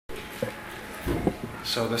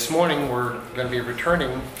So this morning we're going to be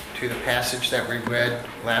returning to the passage that we read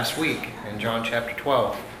last week in John chapter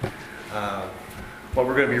 12. What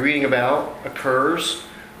we're going to be reading about occurs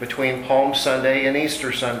between Palm Sunday and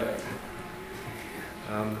Easter Sunday.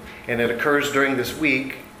 And it occurs during this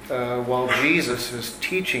week while Jesus is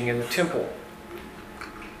teaching in the temple.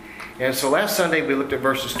 And so last Sunday we looked at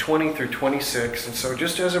verses 20 through 26. And so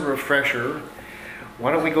just as a refresher,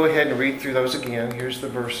 why don't we go ahead and read through those again. Here's the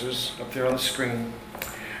verses up there on the screen.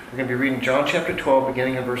 We're going to be reading John chapter 12,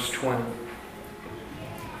 beginning in verse 20.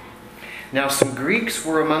 Now some Greeks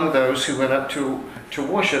were among those who went up to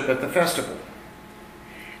worship at the festival.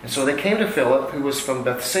 And so they came to Philip, who was from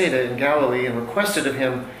Bethsaida in Galilee, and requested of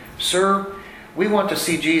him, "Sir, we want to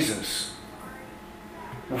see Jesus."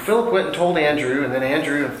 Well, Philip went and told Andrew, and then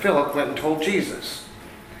Andrew and Philip went and told Jesus.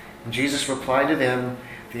 And Jesus replied to them,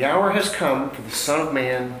 "The hour has come for the Son of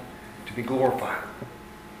Man to be glorified."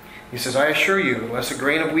 He says, "I assure you, unless a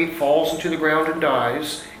grain of wheat falls into the ground and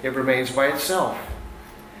dies, it remains by itself.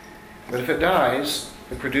 But if it dies,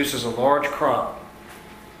 it produces a large crop.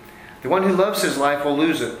 The one who loves his life will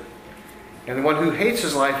lose it, and the one who hates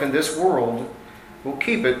his life in this world will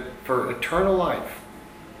keep it for eternal life.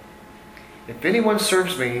 If anyone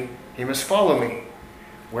serves me, he must follow me.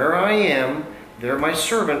 Where I am, there my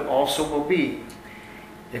servant also will be.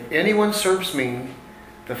 If anyone serves me,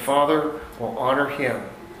 the Father will honor him."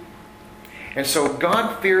 And so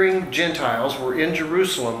God-fearing Gentiles were in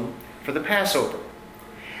Jerusalem for the Passover.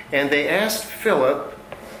 And they asked Philip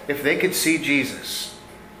if they could see Jesus.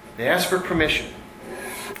 They asked for permission.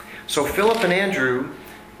 So Philip and Andrew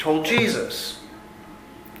told Jesus.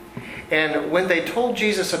 And when they told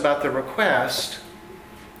Jesus about the request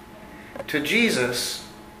to Jesus,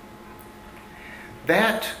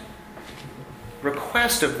 that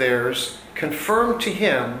request of theirs confirmed to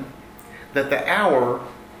him that the hour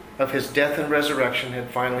of his death and resurrection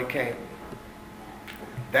had finally came.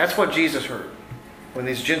 That's what Jesus heard when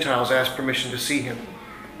these Gentiles asked permission to see him.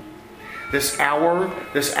 This hour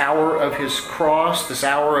of his cross, this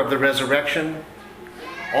hour of the resurrection,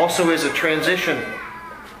 also is a transition.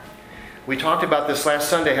 We talked about this last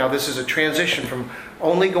Sunday, how this is a transition from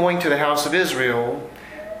only going to the house of Israel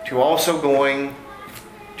to also going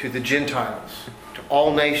to the Gentiles, to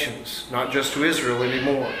all nations, not just to Israel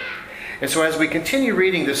anymore. And so as we continue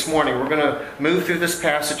reading this morning, we're going to move through this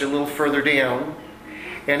passage a little further down.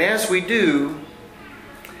 And as we do,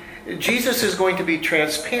 Jesus is going to be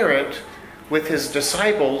transparent with his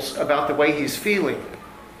disciples about the way he's feeling.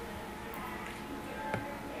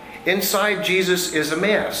 Inside Jesus is a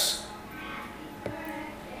mess.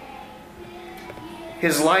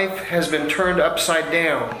 His life has been turned upside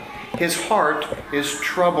down. His heart is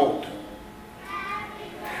troubled.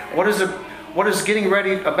 What is getting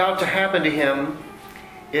ready about to happen to him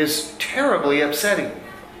is terribly upsetting.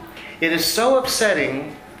 It is so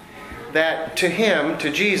upsetting that to him, to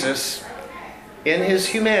Jesus, in his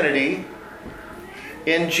humanity,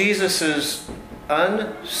 in Jesus'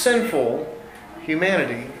 unsinful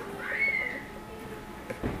humanity,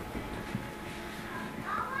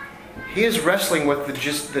 he is wrestling with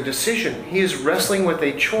the decision. He is wrestling with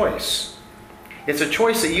a choice. It's a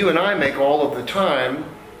choice that you and I make all of the time.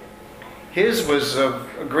 His was of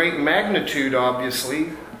a great magnitude,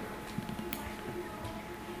 obviously.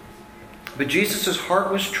 But Jesus' heart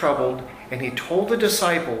was troubled, and he told the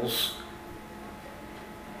disciples,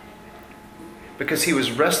 because he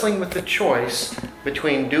was wrestling with the choice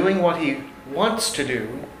between doing what he wants to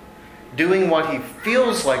do, doing what he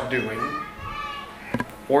feels like doing,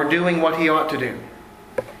 or doing what he ought to do,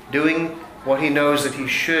 doing what he knows that he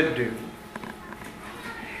should do.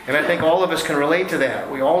 And I think all of us can relate to that.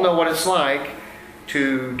 We all know what it's like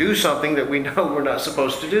to do something that we know we're not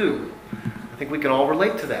supposed to do. I think we can all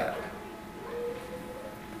relate to that.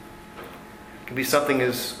 It can be something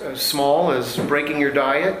as small as breaking your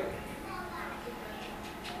diet,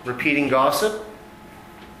 repeating gossip,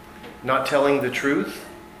 not telling the truth,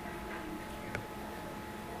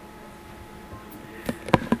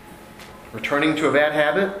 returning to a bad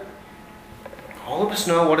habit. All of us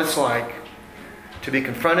know what it's like to be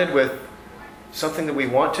confronted with something that we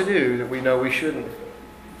want to do that we know we shouldn't.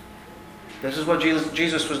 This is what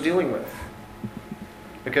Jesus was dealing with.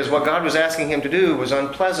 Because what God was asking him to do was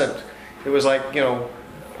unpleasant. It was like,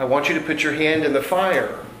 I want you to put your hand in the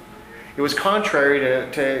fire. It was contrary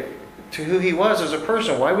to who he was as a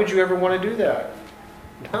person. Why would you ever want to do that?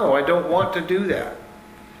 No, I don't want to do that.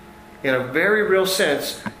 In a very real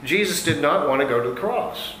sense, Jesus did not want to go to the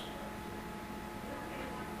cross.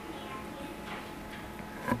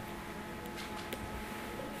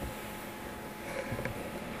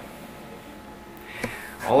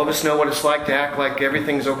 All All of us know what it's like to act like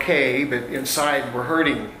everything's okay, but inside we're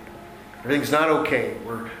hurting. Everything's not okay.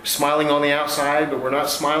 We're smiling on the outside, but we're not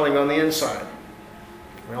smiling on the inside.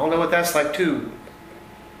 We all know what that's like too.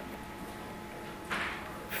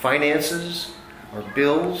 Finances, our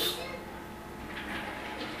bills,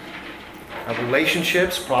 our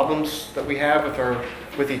relationships, problems that we have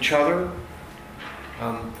with each other.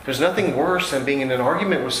 There's nothing worse than being in an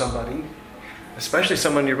argument with somebody, especially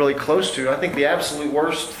someone you're really close to. I think the absolute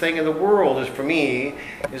worst thing in the world for me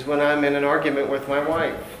is when I'm in an argument with my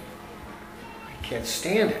wife. I can't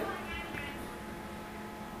stand it.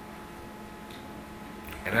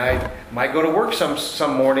 And I might go to work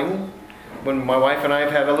some morning when my wife and I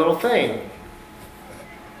have had a little thing.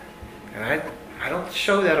 And I don't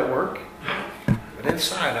show that at work, but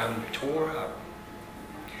inside I'm tore up.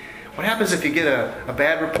 What happens if you get a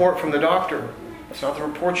bad report from the doctor? It's not the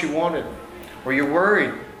report you wanted. Or you're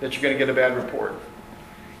worried that you're going to get a bad report.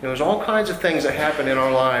 There's all kinds of things that happen in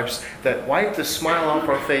our lives that wipe the smile off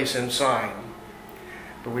our face inside.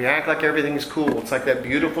 But we act like everything's cool. It's like that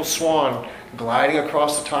beautiful swan gliding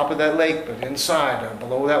across the top of that lake, but inside,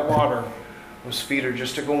 below that water, those feet are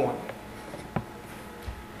just a-going.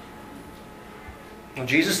 And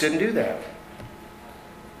Jesus didn't do that.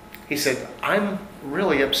 He said, I'm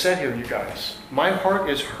really upset here, you guys. My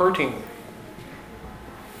heart is hurting.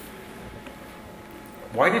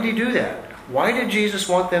 Why did he do that? Why did Jesus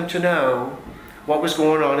want them to know what was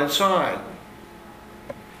going on inside?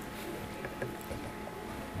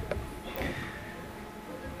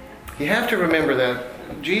 You have to remember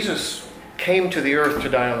that Jesus came to the earth to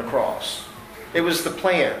die on the cross. It was the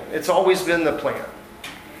plan. It's always been the plan.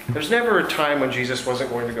 There's never a time when Jesus wasn't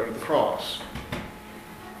going to go to the cross.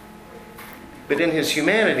 But in his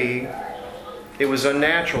humanity, it was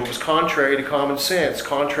unnatural. It was contrary to common sense,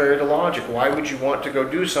 contrary to logic. Why would you want to go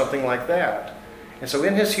do something like that? And so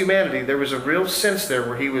in his humanity, there was a real sense there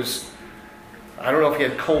where he was, I don't know if he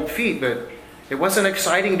had cold feet, but it wasn't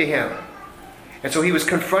exciting to him. And so he was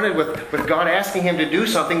confronted with God asking him to do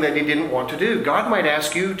something that he didn't want to do. God might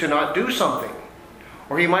ask you to not do something.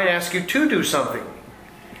 Or he might ask you to do something.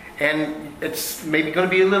 And it's maybe going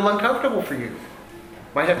to be a little uncomfortable for you. You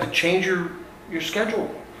might have to change your schedule.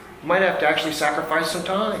 You might have to actually sacrifice some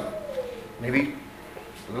time. Maybe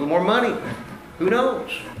a little more money. Who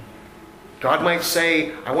knows? God might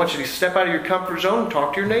say, I want you to step out of your comfort zone and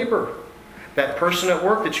talk to your neighbor. That person at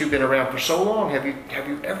work that you've been around for so long, have you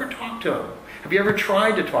ever talked to him? Have you ever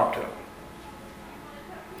tried to talk to him?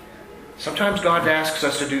 Sometimes God asks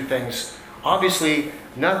us to do things, obviously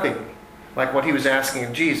nothing like what he was asking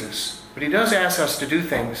of Jesus. But he does ask us to do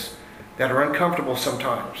things that are uncomfortable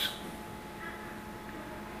sometimes.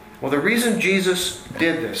 Well, the reason Jesus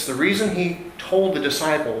did this, the reason he told the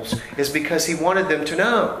disciples, is because he wanted them to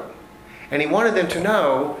know. And he wanted them to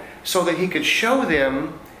know so that he could show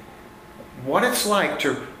them what it's like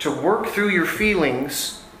to work through your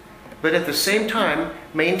feelings, but at the same time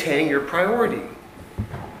maintaining your priority.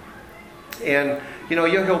 And, you'll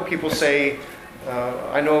hear people say,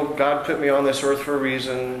 I know God put me on this earth for a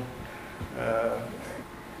reason.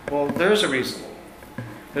 Well, there's a reason.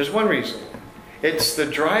 There's one reason. It's the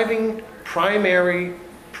driving primary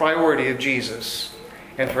priority of Jesus.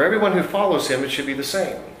 And for everyone who follows him, it should be the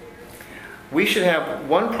same. We should have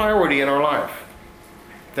one priority in our life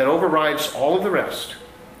that overrides all of the rest.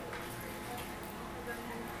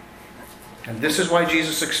 And this is why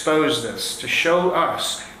Jesus exposed this, to show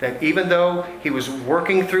us that even though he was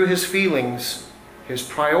working through his feelings, his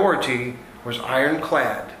priority was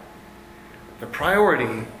ironclad. The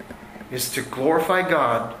priority is to glorify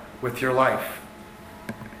God with your life.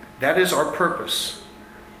 That is our purpose,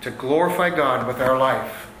 to glorify God with our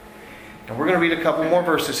life. And we're going to read a couple more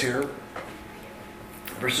verses here.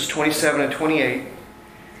 Verses 27 and 28.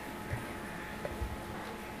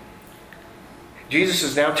 Jesus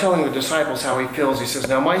is now telling the disciples how he feels. He says,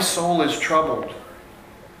 now my soul is troubled.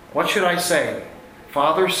 What should I say?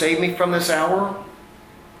 Father, save me from this hour?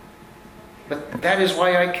 But that is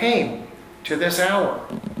why I came to this hour.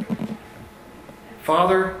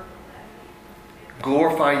 Father,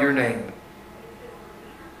 glorify your name.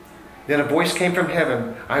 Then a voice came from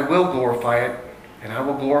heaven. I will glorify it, and I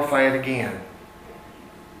will glorify it again.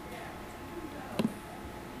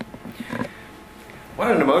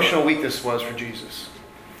 What an emotional week this was for Jesus.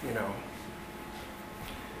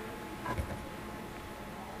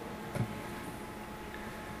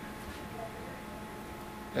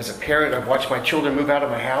 As a parent, I've watched my children move out of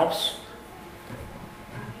my house.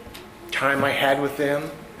 Time I had with them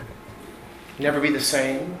never be the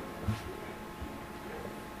same.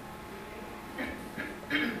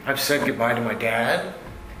 I've said goodbye to my dad,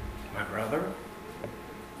 my brother.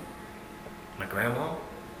 grandma,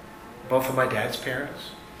 both of my dad's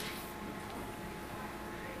parents.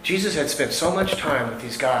 Jesus had spent so much time with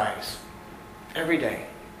these guys every day.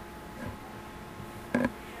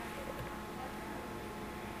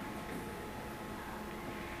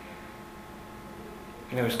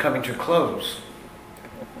 And it was coming to a close.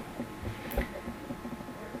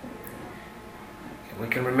 And we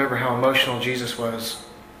can remember how emotional Jesus was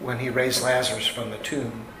when he raised Lazarus from the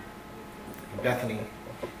tomb in Bethany.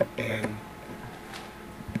 And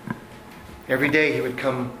every day he would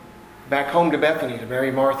come back home to Bethany to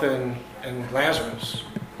Mary, Martha, and Lazarus.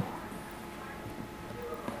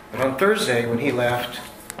 But on Thursday, when he left,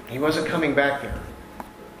 he wasn't coming back there.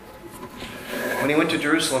 When he went to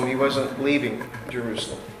Jerusalem, he wasn't leaving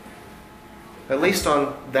Jerusalem. At least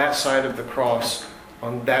on that side of the cross,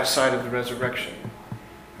 on that side of the resurrection.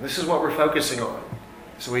 This is what we're focusing on.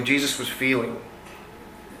 It's the way Jesus was feeling.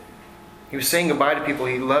 He was saying goodbye to people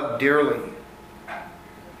he loved dearly.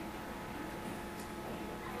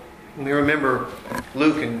 And we remember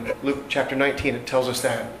in Luke chapter 19, it tells us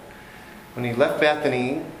that. When he left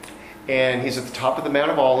Bethany, and he's at the top of the Mount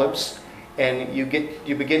of Olives, and you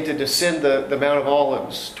begin to descend the Mount of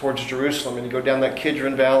Olives towards Jerusalem, and you go down that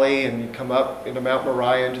Kidron Valley, and you come up into Mount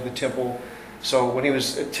Moriah into the temple. So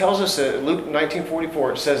it tells us that Luke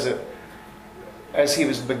 19:44, it says that as he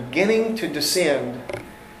was beginning to descend,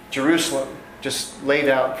 Jerusalem just laid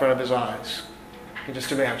out in front of his eyes. You can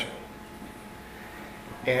just imagine.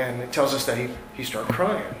 And it tells us that he started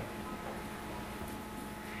crying.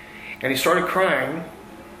 And he started crying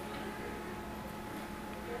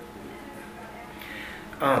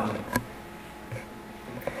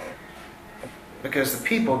because the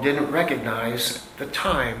people didn't recognize the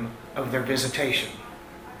time of their visitation.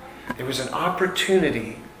 There was an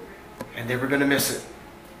opportunity, and they were going to miss it.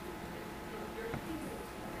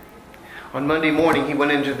 On Monday morning, he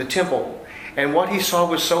went into the temple, and what he saw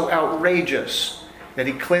was so outrageous that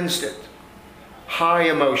he cleansed it. High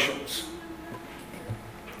emotions.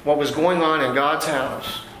 What was going on in God's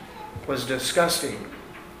house was disgusting.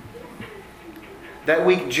 That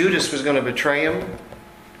week, Judas was going to betray him.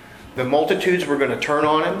 The multitudes were going to turn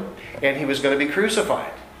on him, and he was going to be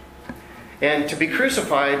crucified. And to be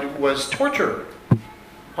crucified was torture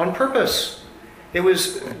on purpose. It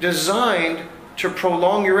was designed to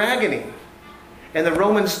prolong your agony. And the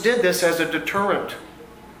Romans did this as a deterrent.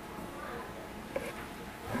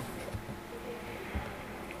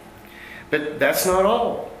 But that's not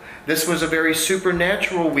all. This was a very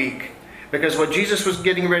supernatural week, because what Jesus was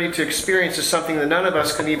getting ready to experience is something that none of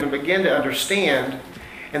us can even begin to understand.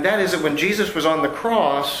 And that is that when Jesus was on the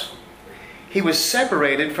cross, he was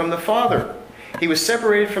separated from the Father. He was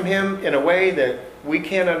separated from him in a way that we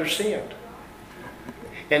can't understand.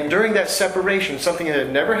 And during that separation, something that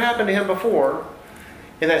had never happened to him before,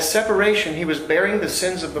 in that separation, he was bearing the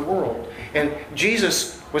sins of the world. And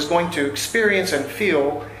Jesus was going to experience and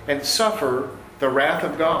feel and suffer the wrath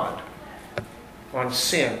of God on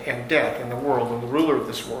sin and death in the world and the ruler of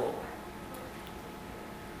this world.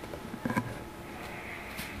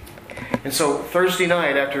 And so Thursday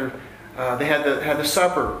night, after they had the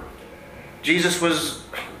supper, Jesus was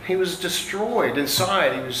destroyed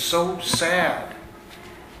inside. He was so sad.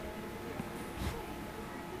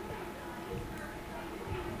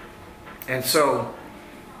 And so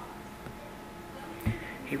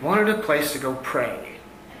he wanted a place to go pray.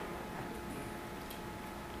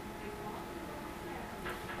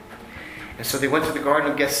 And so they went to the Garden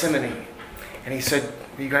of Gethsemane. And he said,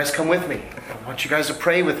 "You guys come with me. I want you guys to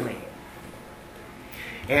pray with me."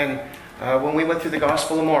 And when we went through the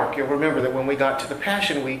Gospel of Mark, you'll remember that when we got to the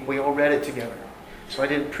Passion Week, we all read it together. So I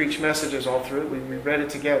didn't preach messages all through it. We read it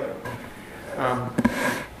together.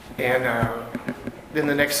 Then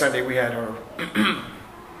the next Sunday we had our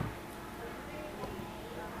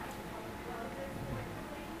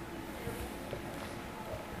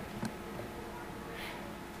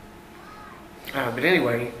but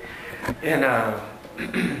anyway, in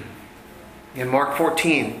Mark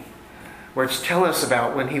 14, where it's telling us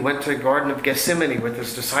about when he went to the Garden of Gethsemane with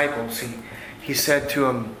his disciples, he said to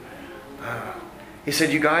them, he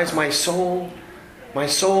said, "You guys, my soul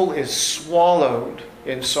is swallowed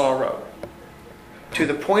in sorrow to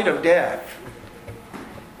the point of death.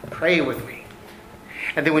 Pray with me."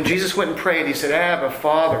 And then when Jesus went and prayed, he said, "Abba,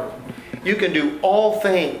 Father, you can do all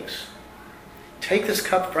things. Take this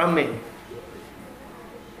cup from me.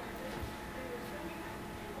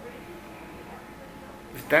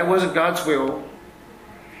 If that wasn't God's will."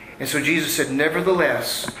 And so Jesus said,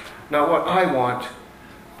 "Nevertheless, not what I want,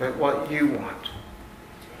 but what you want."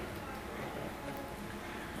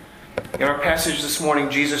 In our passage this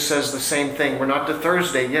morning, Jesus says the same thing. We're not to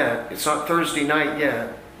Thursday yet. It's not Thursday night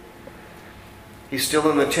yet. He's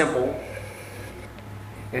still in the temple.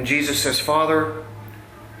 And Jesus says, Father,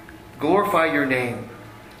 glorify your name.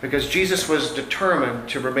 Because Jesus was determined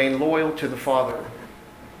to remain loyal to the Father.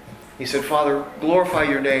 He said, Father, glorify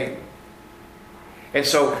your name. And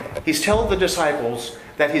so he's telling the disciples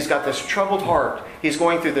that he's got this troubled heart. He's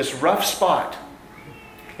going through this rough spot.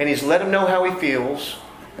 And he's let them know how he feels.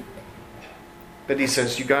 But he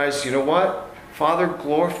says, you guys, you know what? Father,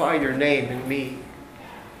 glorify your name in me.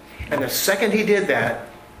 And the second he did that,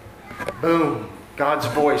 boom, God's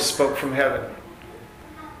voice spoke from heaven.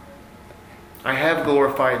 I have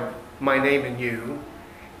glorified my name in you,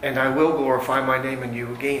 and I will glorify my name in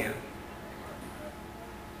you again.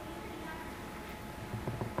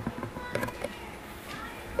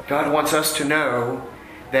 God wants us to know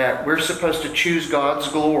that we're supposed to choose God's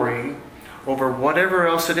glory over whatever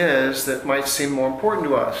else it is that might seem more important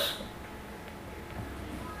to us.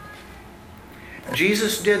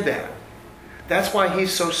 Jesus did that. That's why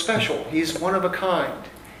he's so special. He's one of a kind.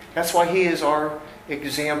 That's why he is our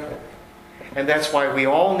example. And that's why we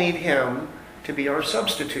all need him to be our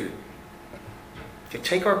substitute. To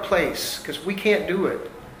take our place, because we can't do it.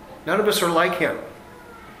 None of us are like him.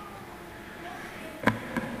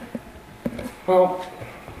 Well,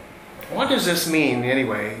 what does this mean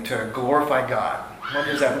anyway, to glorify God? What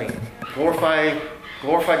does that mean? Glorify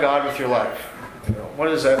God with your life. What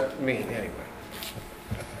does that mean anyway?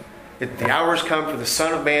 The hour's come for the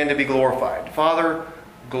Son of Man to be glorified. Father,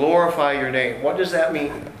 glorify your name. What does that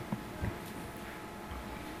mean?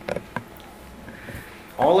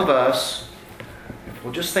 All of us, if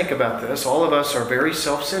we'll just think about this, all of us are very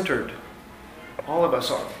self-centered. All of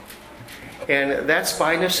us are. And that's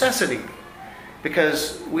by necessity.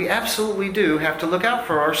 Because we absolutely do have to look out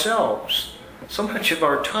for ourselves. So much of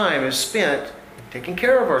our time is spent taking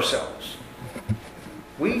care of ourselves.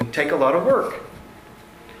 We take a lot of work.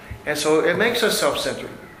 And so it makes us self-centered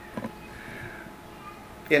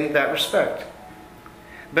in that respect.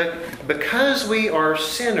 But because we are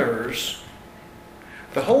sinners,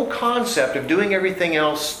 the whole concept of doing everything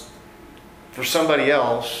else for somebody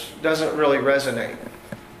else doesn't really resonate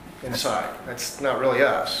inside. That's not really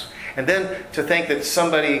us. And then to think that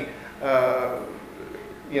somebody, and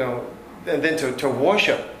then to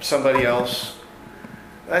worship somebody else,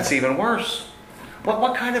 that's even worse.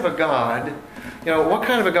 What kind of a God, what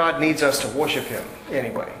kind of a God needs us to worship him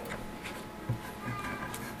anyway?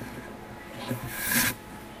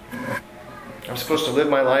 I'm supposed to live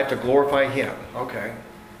my life to glorify him. Okay.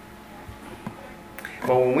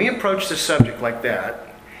 Well, when we approach the subject like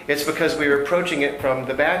that, it's because we are approaching it from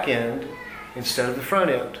the back end instead of the front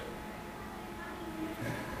end.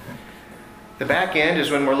 The back end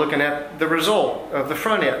is when we're looking at the result of the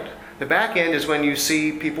front end. The back end is when you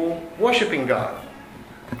see people worshiping God,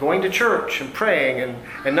 going to church and praying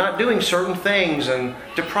and not doing certain things and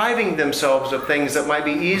depriving themselves of things that might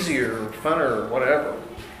be easier, funner, whatever.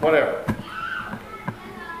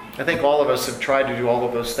 I think all of us have tried to do all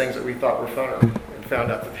of those things that we thought were funner and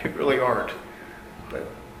found out that they really aren't. But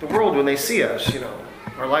the world, when they see us,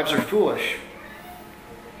 our lives are foolish.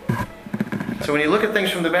 So when you look at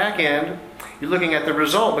things from the back end, you're looking at the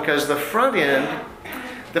result, because the front end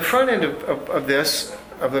of this,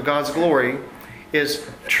 of the God's glory, is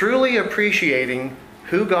truly appreciating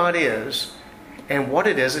who God is and what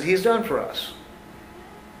it is that he's done for us.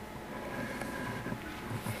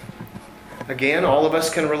 Again, all of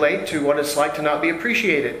us can relate to what it's like to not be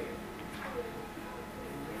appreciated.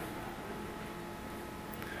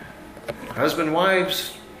 Husband and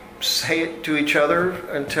wives say it to each other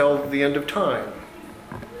until the end of time.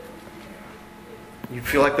 You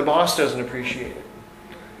feel like the boss doesn't appreciate it.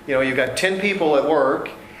 You've got 10 people at work,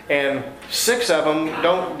 and 6 of them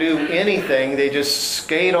don't do anything. They just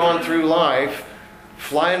skate on through life,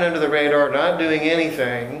 flying under the radar, not doing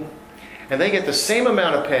anything. And they get the same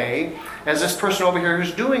amount of pay as this person over here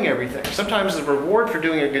who's doing everything. Sometimes the reward for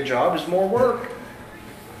doing a good job is more work.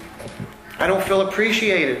 I don't feel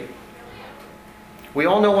appreciated. We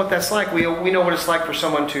all know what that's like. We know what it's like for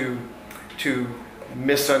someone to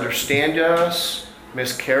misunderstand us,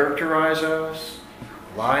 mischaracterize us,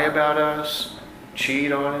 lie about us,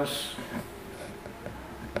 cheat on us,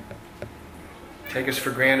 take us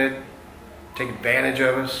for granted, take advantage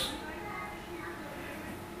of us.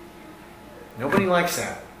 Nobody likes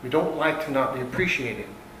that. We don't like to not be appreciated.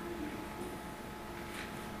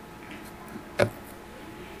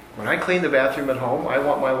 When I clean the bathroom at home, I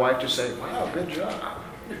want my wife to say, "Wow, good job."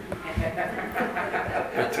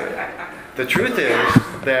 But the truth is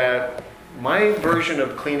that My version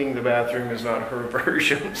of cleaning the bathroom is not her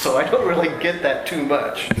version, so I don't really get that too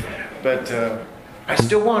much. But I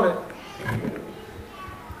still want it.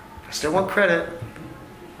 I still want credit.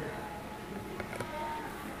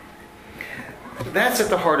 That's at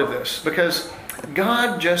the heart of this, because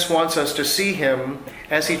God just wants us to see Him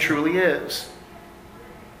as He truly is.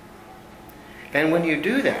 And when you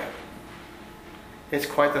do that, it's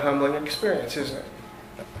quite the humbling experience, isn't it?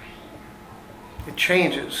 It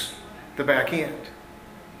changes the back end.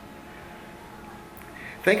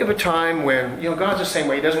 Think of a time when, God's the same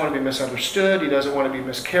way. He doesn't want to be misunderstood. He doesn't want to be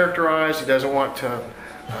mischaracterized. He doesn't want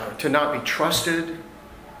to not be trusted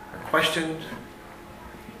or questioned.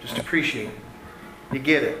 Just appreciate it. You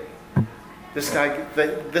get it.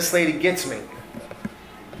 This lady gets me.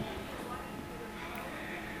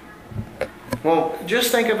 Well,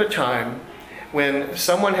 just think of a time when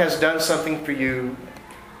someone has done something for you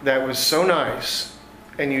that was so nice,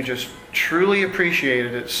 and you just truly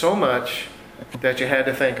appreciated it so much that you had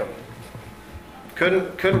to thank them.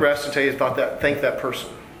 Couldn't rest until you thank that person.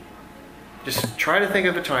 Just try to think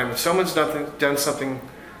of a time that someone's done something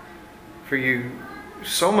for you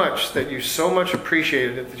so much that you so much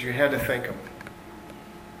appreciated it that you had to thank them.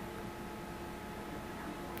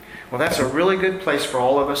 Well, that's a really good place for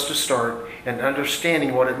all of us to start in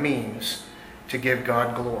understanding what it means to give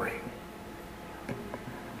God glory.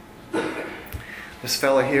 This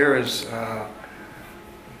fellow here is the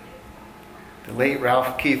late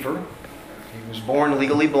Ralph Kiefer. He was born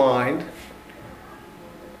legally blind.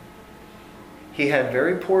 He had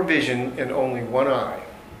very poor vision in only one eye.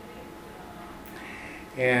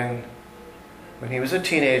 And when he was a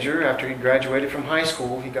teenager, after he graduated from high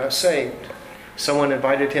school, he got saved. Someone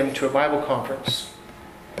invited him to a Bible conference,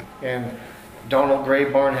 and Donald Gray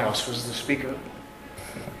Barnhouse was the speaker.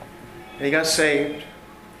 And he got saved,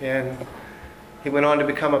 and he went on to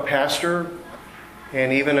become a pastor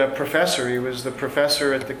and even a professor. He was the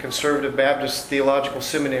professor at the Conservative Baptist Theological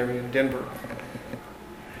Seminary in Denver.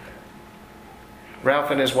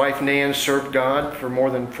 Ralph and his wife Nan served God for more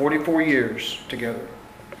than 44 years together.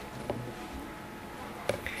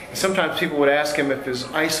 Sometimes people would ask him if his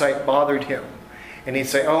eyesight bothered him. And he'd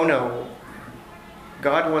say, "Oh no,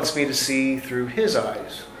 God wants me to see through His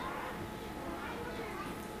eyes."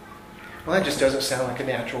 Well, that just doesn't sound like a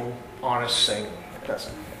natural, honest thing. It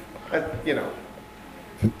doesn't.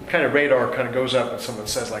 Kind of radar kind of goes up when someone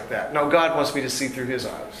says like that. No, God wants me to see through His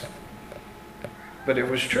eyes. But it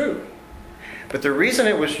was true. But the reason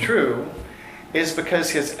it was true is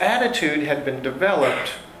because his attitude had been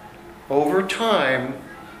developed over time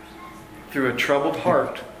through a troubled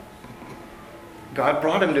heart. God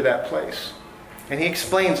brought him to that place. And he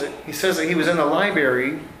explains it. He says that he was in the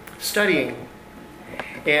library studying.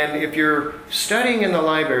 And if you're studying in the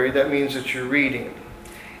library, that means that you're reading.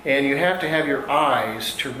 And you have to have your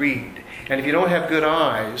eyes to read. And if you don't have good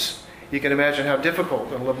eyes, you can imagine how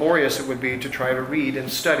difficult and laborious it would be to try to read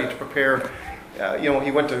and study, to prepare. He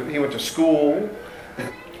went to school.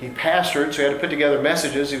 He pastored, so he had to put together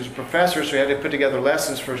messages. He was a professor, so he had to put together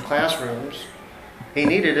lessons for his classrooms. He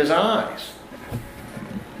needed his eyes.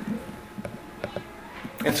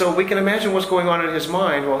 And so we can imagine what's going on in his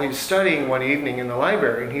mind while he's studying one evening in the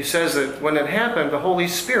library. And he says that when it happened, the Holy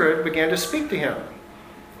Spirit began to speak to him.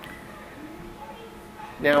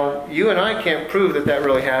 Now, you and I can't prove that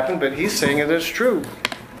really happened, but he's saying that it's true.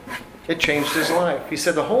 It changed his life. He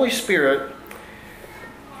said the Holy Spirit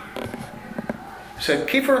said,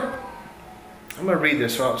 "Kiefer," I'm going to read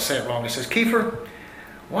this so I don't say it wrong. He says, "Kiefer,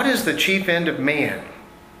 what is the chief end of man?"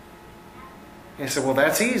 And he said, "Well,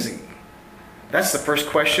 that's easy. That's the first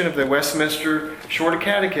question of the Westminster Shorter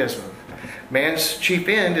Catechism. Man's chief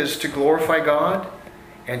end is to glorify God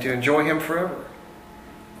and to enjoy Him forever."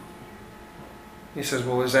 He says,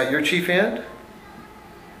 "Well, is that your chief end?"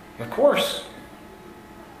 "Of course."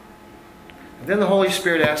 And then the Holy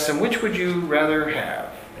Spirit asks him, "Which would you rather have?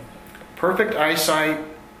 Perfect eyesight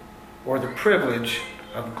or the privilege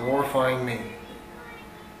of glorifying me?"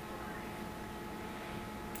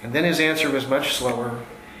 And then his answer was much slower.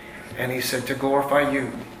 And he said, "To glorify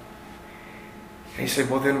you." And he said,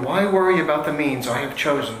 "Well, then why worry about the means? I have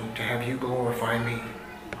chosen to have you glorify me."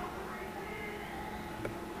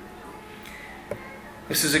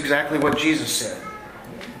 This is exactly what Jesus said.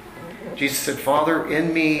 Jesus said, "Father,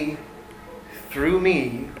 in me, through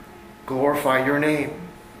me, glorify your name."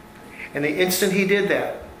 And the instant he did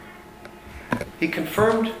that, he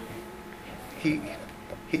confirmed, he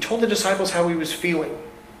told the disciples how he was feeling,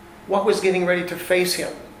 what was getting ready to face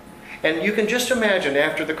him. And you can just imagine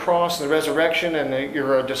after the cross and the resurrection, and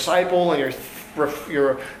you're a disciple and you're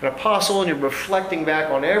you're an apostle and you're reflecting back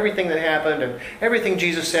on everything that happened and everything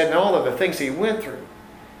Jesus said and all of the things he went through.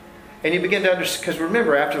 And you begin to understand, because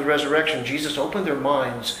remember, after the resurrection, Jesus opened their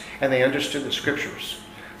minds and they understood the Scriptures.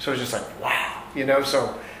 So it's just like, wow,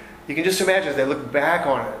 so you can just imagine as they look back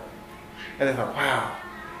on it and they thought, wow,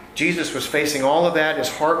 Jesus was facing all of that. His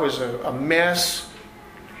heart was a mess.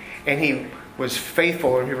 And he was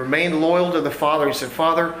faithful and he remained loyal to the Father. He said,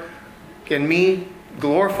 Father, in me,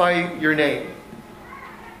 glorify your name.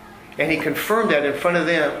 And he confirmed that in front of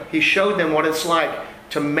them. He showed them what it's like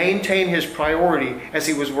to maintain his priority as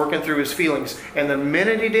he was working through his feelings. And the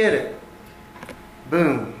minute he did it,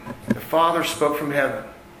 boom, the Father spoke from heaven.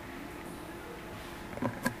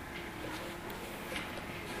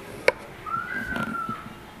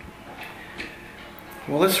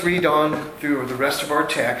 Well, let's read on through the rest of our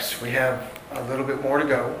text. We have a little bit more to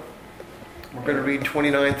go. We're going to read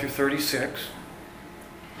 29 through 36.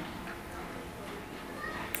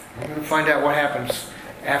 We're going to find out what happens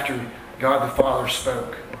after God the Father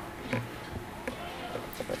spoke.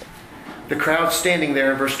 The crowd standing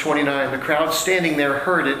there, in verse 29, the crowd standing there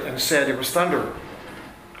heard it and said it was thunder.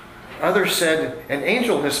 Others said, an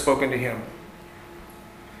angel has spoken to him.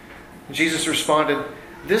 Jesus responded,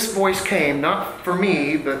 this voice came not for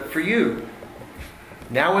me, but for you.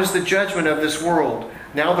 Now is the judgment of this world.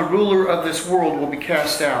 Now the ruler of this world will be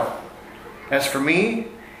cast out. As for me,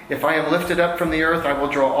 if I am lifted up from the earth, I will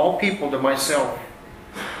draw all people to myself.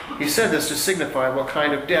 He said this to signify what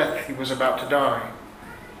kind of death he was about to die.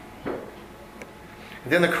 And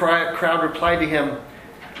then the crowd replied to him,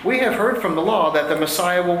 we have heard from the law that the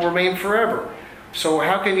Messiah will remain forever. So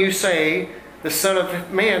how can you say the Son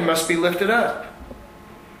of Man must be lifted up?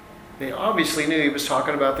 They obviously knew he was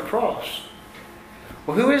talking about the cross.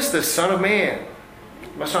 Well, who is this Son of Man?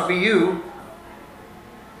 It must not be you.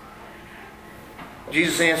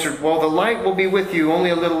 Jesus answered, well, the light will be with you only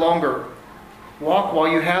a little longer. Walk while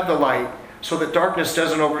you have the light, so that darkness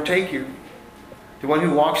doesn't overtake you. The one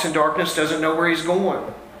who walks in darkness doesn't know where he's going.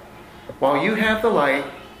 While you have the light,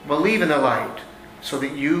 believe in the light, so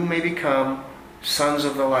that you may become sons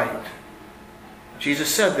of the light. Jesus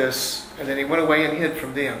said this, and then he went away and hid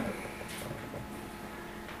from them.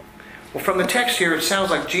 Well, from the text here, it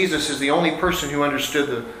sounds like Jesus is the only person who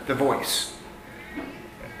understood the voice.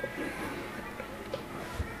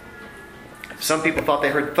 Some people thought they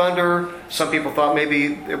heard thunder. Some people thought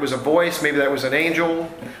maybe it was a voice. Maybe that was an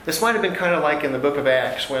angel. This might have been kind of like in the book of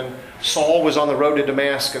Acts when Saul was on the road to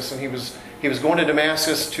Damascus and he was going to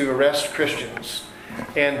Damascus to arrest Christians.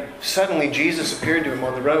 And suddenly Jesus appeared to him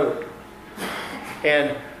on the road.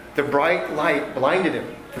 And the bright light blinded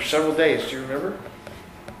him for several days. Do you remember?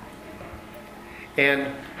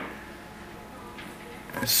 And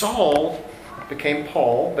Saul became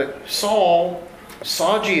Paul, but Saul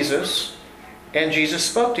saw Jesus, and Jesus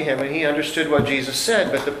spoke to him, and he understood what Jesus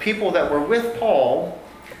said. But the people that were with Paul,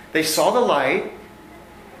 they saw the light,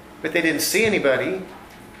 but they didn't see anybody,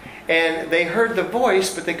 and they heard the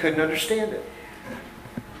voice, but they couldn't understand it.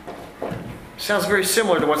 Sounds very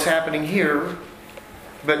similar to what's happening here,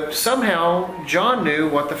 but somehow John knew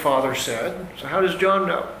what the Father said. So how does John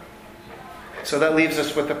know? So that leaves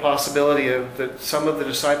us with the possibility of that some of the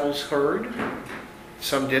disciples heard,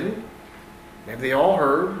 some didn't. Maybe they all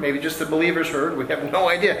heard. Maybe just the believers heard. We have no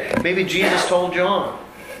idea. Maybe Jesus told John.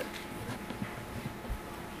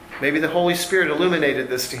 Maybe the Holy Spirit illuminated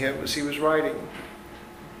this to him as he was writing.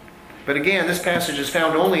 But again, this passage is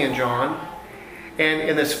found only in John. And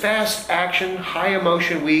in this fast action, high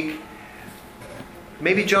emotion week,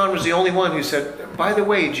 maybe John was the only one who said, by the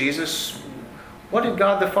way, Jesus, what did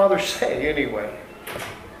God the Father say anyway?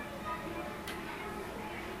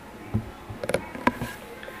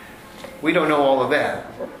 We don't know all of that.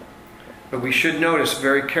 But we should notice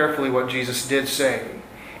very carefully what Jesus did say.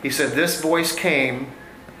 He said, this voice came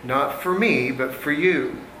not for me, but for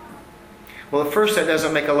you. Well, at first that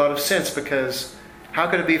doesn't make a lot of sense, because how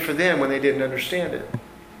could it be for them when they didn't understand it?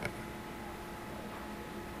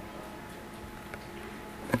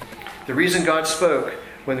 The reason God spoke,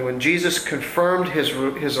 when Jesus confirmed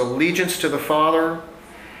his allegiance to the Father,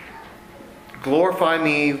 glorify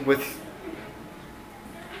me with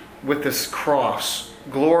this cross.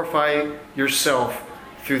 Glorify yourself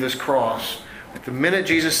through this cross. The minute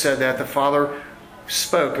Jesus said that, the Father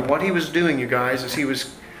spoke. And what he was doing, you guys,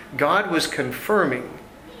 is God was confirming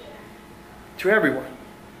to everyone.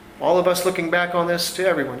 All of us looking back on this, to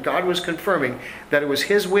everyone. God was confirming that it was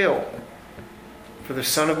his will for the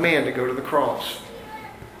Son of Man to go to the cross.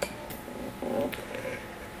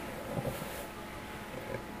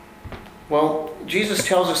 Well, Jesus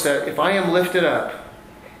tells us that if I am lifted up,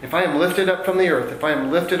 if I am lifted up from the earth, if I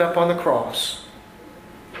am lifted up on the cross,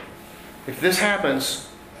 if this happens,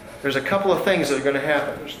 there's a couple of things that are going to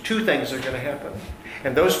happen. There's two things that are going to happen.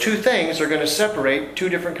 And those two things are going to separate two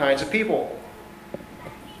different kinds of people.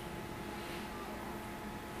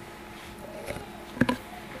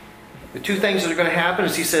 The two things that are going to happen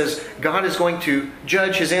is he says God is going to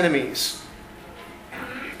judge his enemies.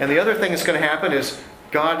 And the other thing that's going to happen is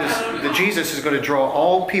Jesus is going to draw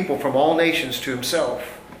all people from all nations to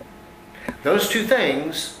himself. Those two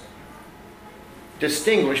things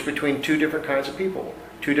distinguish between two different kinds of people,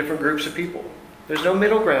 two different groups of people. There's no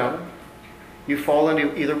middle ground. You fall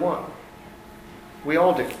into either one. We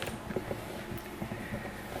all do.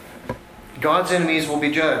 God's enemies will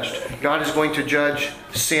be judged. God is going to judge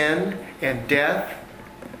sin and death,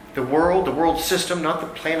 the world system, not the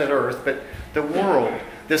planet Earth, but the world.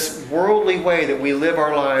 This worldly way that we live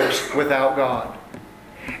our lives without God.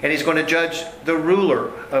 And he's going to judge the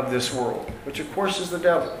ruler of this world, which of course is the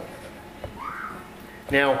devil.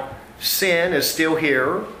 Now, sin is still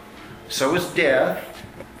here. So is death.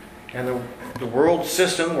 And the world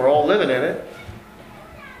system, we're all living in it.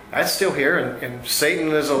 That's still here. And Satan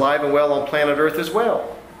is alive and well on planet Earth as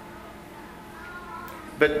well.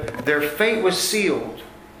 But their fate was sealed.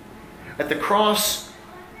 At the cross,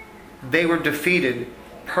 they were defeated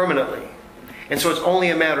permanently. And so it's only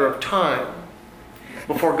a matter of time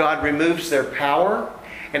before God removes their power.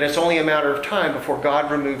 And it's only a matter of time before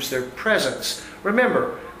God removes their presence.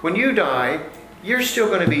 Remember, when you die, you're still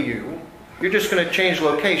going to be you. You're just going to change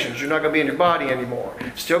locations. You're not going to be in your body anymore.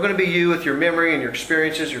 It's still going to be you with your memory and your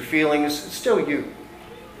experiences, your feelings. It's still you.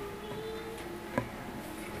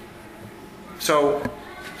 So,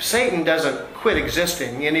 Satan doesn't quit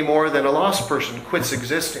existing any more than a lost person quits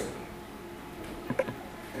existing.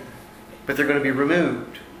 But they're going to be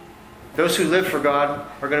removed. Those who live for God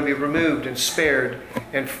are going to be removed and spared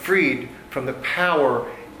and freed from the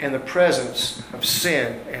power and the presence of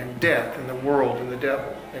sin and death and the world and the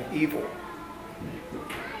devil and evil.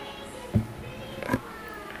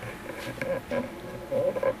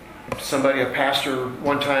 A pastor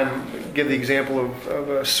one time gave the example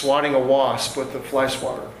of swatting a wasp with a fly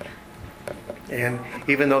swatter. And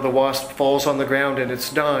even though the wasp falls on the ground and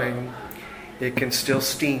it's dying, it can still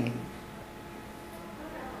sting.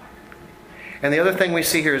 And the other thing we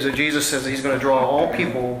see here is that Jesus says that he's going to draw all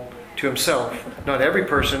people to himself. Not every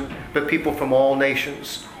person, but people from all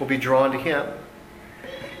nations will be drawn to him.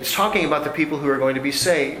 It's talking about the people who are going to be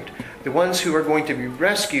saved. The ones who are going to be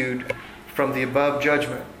rescued from the above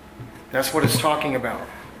judgment. That's what it's talking about.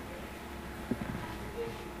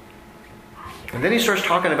 And then he starts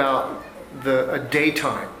talking about a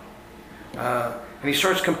daytime. And he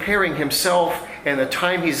starts comparing himself and the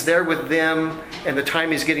time he's there with them and the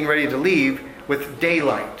time he's getting ready to leave with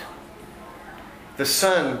daylight. The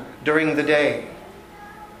sun during the day.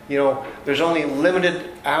 You know, there's only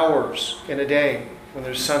limited hours in a day when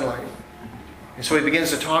there's sunlight. And so he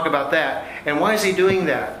begins to talk about that. And why is he doing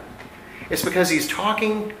that? It's because he's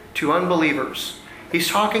talking to unbelievers. He's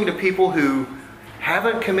talking to people who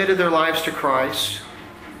haven't committed their lives to Christ,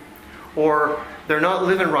 or they're not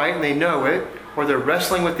living right and they know it, or they're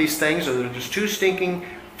wrestling with these things, or they're just too stinking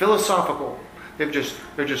philosophical. They're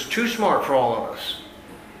just too smart for all of us.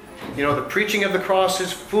 You know, the preaching of the cross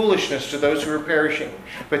is foolishness to those who are perishing,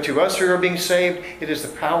 but to us who are being saved, it is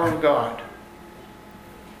the power of God.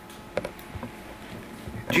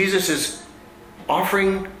 Jesus is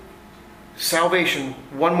offering salvation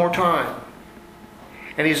one more time.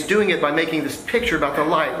 And he's doing it by making this picture about the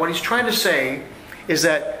light. What he's trying to say is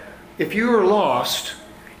that if you are lost,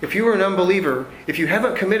 if you are an unbeliever, if you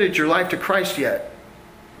haven't committed your life to Christ yet,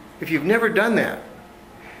 if you've never done that,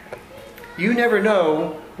 you never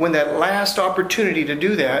know when that last opportunity to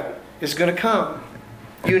do that is going to come.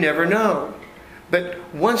 You never know. But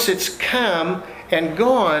once it's come and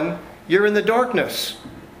gone, you're in the darkness.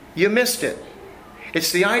 You missed it.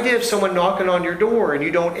 It's the idea of someone knocking on your door and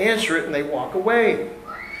you don't answer it and they walk away.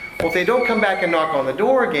 Well, if they don't come back and knock on the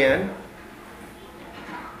door again,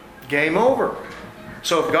 game over.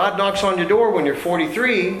 So if God knocks on your door when you're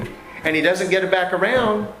 43 and he doesn't get it back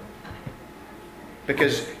around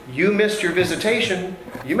because you missed your visitation,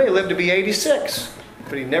 you may live to be 86,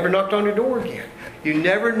 but he never knocked on your door again. You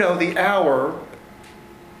never know the hour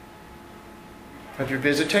of your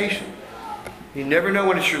visitation. You never know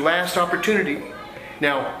when it's your last opportunity.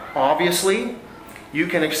 Now, obviously, you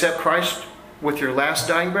can accept Christ with your last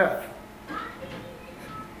dying breath.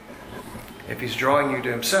 If he's drawing you to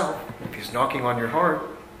himself, if he's knocking on your heart.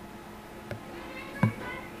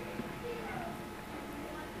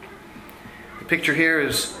 The picture here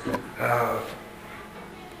is, I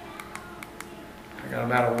got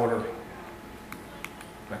I'm out of order.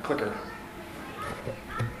 My clicker.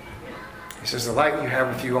 He says, the light you have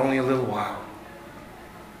with you only a little while.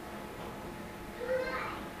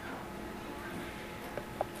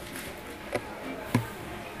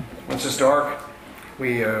 Once it's dark,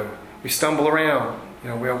 we stumble around.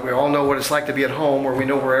 We all know what it's like to be at home where we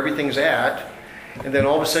know where everything's at. And then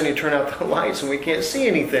all of a sudden you turn out the lights and we can't see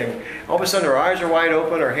anything. All of a sudden our eyes are wide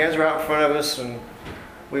open, our hands are out in front of us, and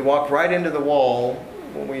we walk right into the wall.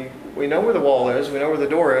 When we know where the wall is, we know where the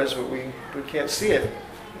door is, but we can't see it.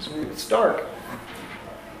 It's dark.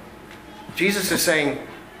 Jesus is saying,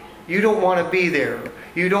 you don't want to be there.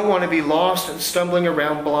 You don't want to be lost and stumbling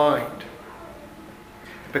around blind.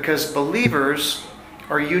 Because believers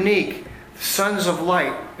are unique. Sons of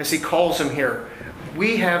light, as he calls them here.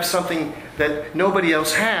 We have something that nobody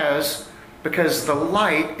else has because the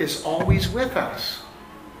light is always with us.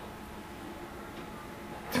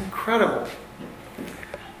 It's incredible.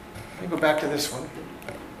 Let me go back to this one.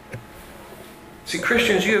 See,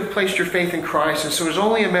 Christians, you have placed your faith in Christ, and so it's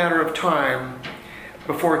only a matter of time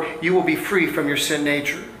before you will be free from your sin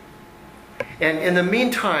nature. And in the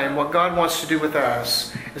meantime, what God wants to do with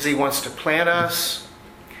us is He wants to plant us.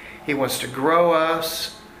 He wants to grow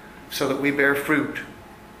us so that we bear fruit.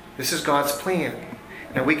 This is God's plan.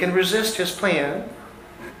 Now we can resist His plan.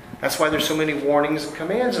 That's why there's so many warnings and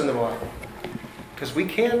commands in the Bible. Because we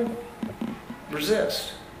can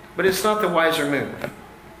resist. But it's not the wiser move.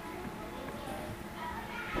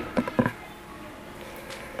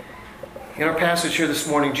 In our passage here this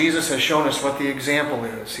morning, Jesus has shown us what the example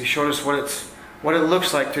is. He showed us what it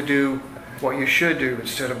looks like to do what you should do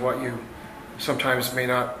instead of what you sometimes may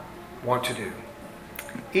not want to do,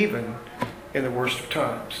 even in the worst of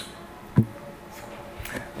times.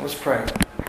 Let's pray.